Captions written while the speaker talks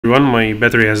Everyone, my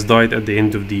battery has died at the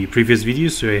end of the previous video,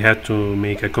 so I had to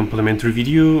make a complementary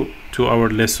video to our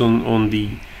lesson on the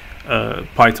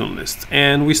Python list.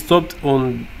 And we stopped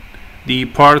on the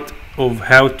part of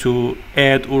how to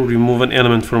add or remove an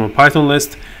element from a Python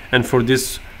list, and for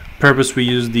this purpose we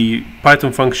use the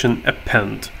Python function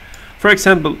append. For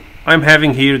example, I'm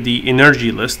having here the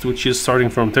energy list, which is starting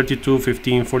from 32,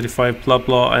 15, 45, blah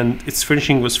blah, and it's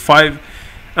finishing with 5,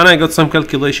 and I got some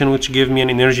calculation which gave me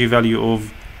an energy value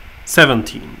of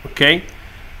 17. Okay,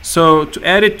 so to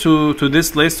add it to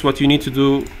this list, what you need to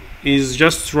do is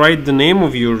just write the name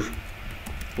of your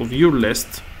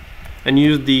list and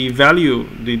use the value,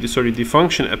 the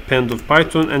function append of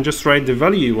Python, and just write the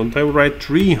value you want. I will write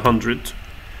 300,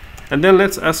 and then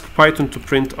let's ask Python to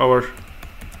print our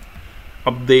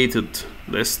updated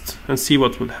list and see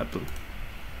what will happen.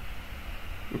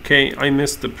 Okay, I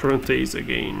missed the parentheses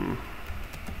again.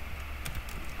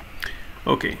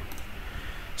 Okay,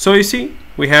 so you see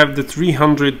we have the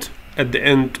 300 at the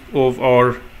end of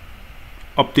our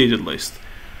updated list.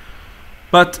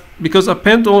 But because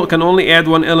append can only add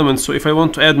one element, so if I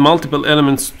want to add multiple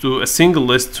elements to a single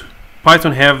list,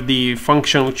 Python have the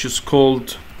function which is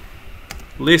called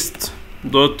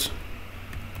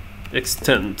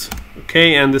list.extend.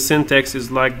 Okay, and the syntax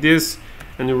is like this,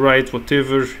 and you write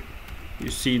whatever you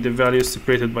see, the values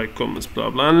separated by commas, blah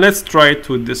blah. And let's try it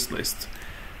with this list.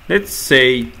 Let's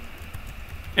say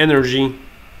energy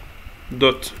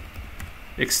dot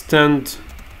extend,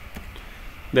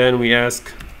 then we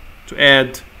ask to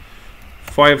add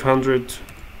 500,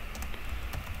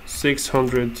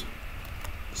 600,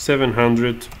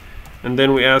 700, and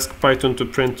then we ask Python to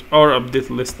print our update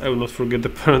list. I will not forget the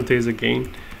parentheses again.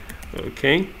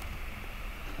 Okay,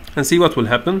 and see what will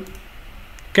happen.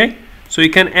 Okay, so you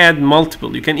can add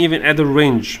multiple, you can even add a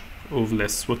range of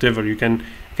lists, whatever you can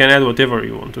add whatever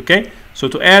you want. Okay, so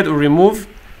to add or remove,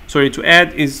 to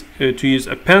add is to use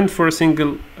append for a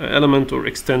single element, or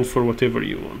extend for whatever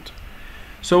you want.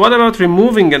 So what about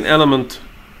removing an element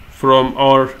from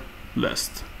our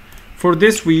list? For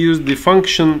this we use the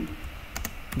function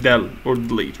del or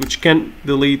delete, which can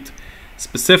delete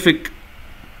specific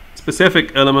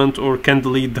element, or can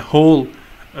delete the whole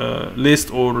list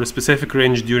or a specific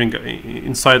range during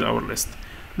inside our list.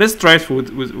 Let's try it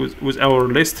with our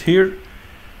list here.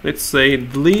 Let's say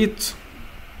delete.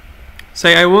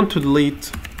 Say I want to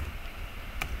delete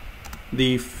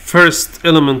the first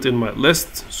element in my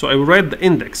list, so I will write the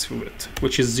index of it,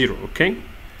 which is 0. Okay,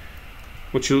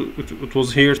 it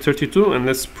was here 32, and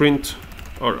let's print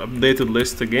our updated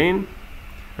list again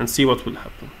and see what will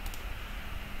happen.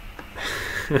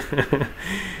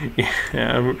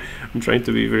 Yeah, I'm trying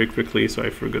to be very quickly, so I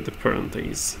forgot the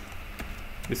parentheses.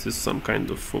 This is some kind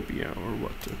of phobia or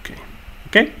what?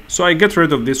 Okay, so I get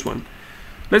rid of this one.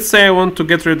 Let's say I want to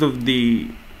get rid of the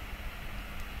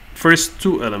first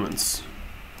two elements.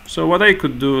 So what I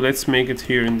could do, let's make it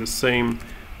here in the same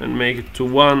and make it to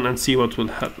 1 and see what will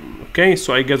happen. Okay,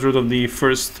 so I get rid of the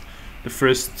first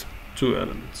two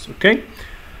elements. Okay,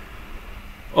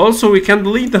 also we can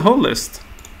delete the whole list,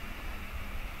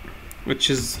 which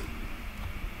is,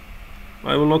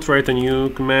 I will not write a new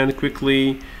command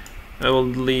quickly. I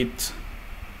will delete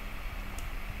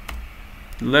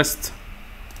list.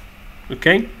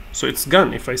 Okay, so it's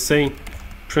gone. If I say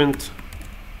print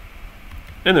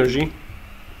energy,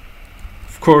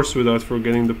 of course without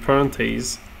forgetting the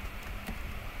parentheses,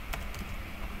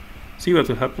 see what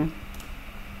will happen.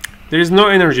 There is no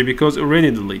energy because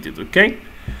already deleted. Okay,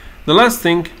 the last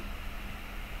thing,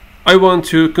 I want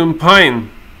to combine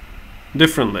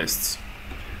different lists.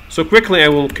 So quickly I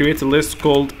will create a list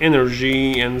called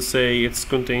energy and say it's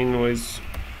contained with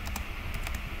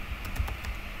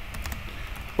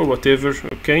or whatever.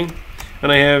 Okay,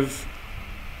 and I have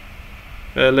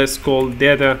a list called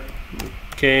data.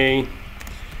 Okay,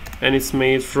 and it's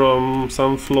made from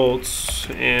some floats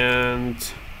and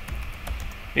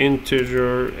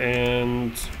integer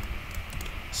and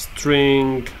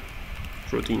string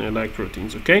protein. I like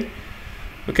proteins. Okay,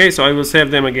 so I will save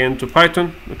them again to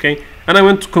Python. Okay, and I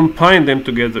want to combine them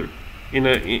together in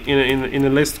a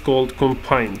list called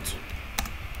combined.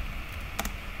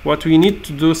 What we need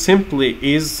to do simply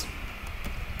is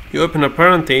you open a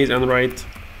parenthesis and write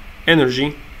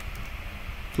energy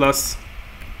plus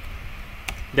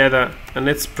data, and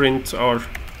let's print our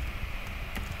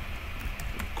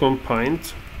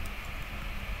combined.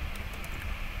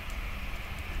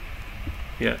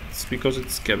 Yeah, it's because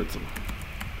it's capital.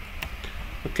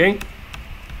 Okay,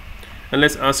 and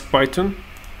let's ask Python.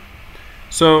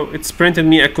 So it's printed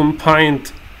me a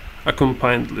combined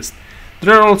list.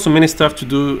 There are also many stuff to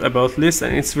do about lists,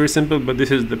 and it's very simple, but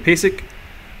this is the basic.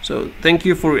 So thank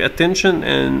you for your attention,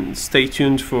 and stay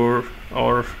tuned for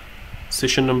our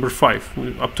session number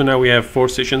 5. Up to now we have 4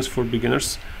 sessions for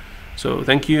beginners. So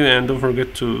thank you, and don't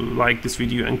forget to like this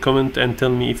video and comment and tell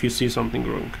me if you see something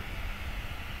wrong.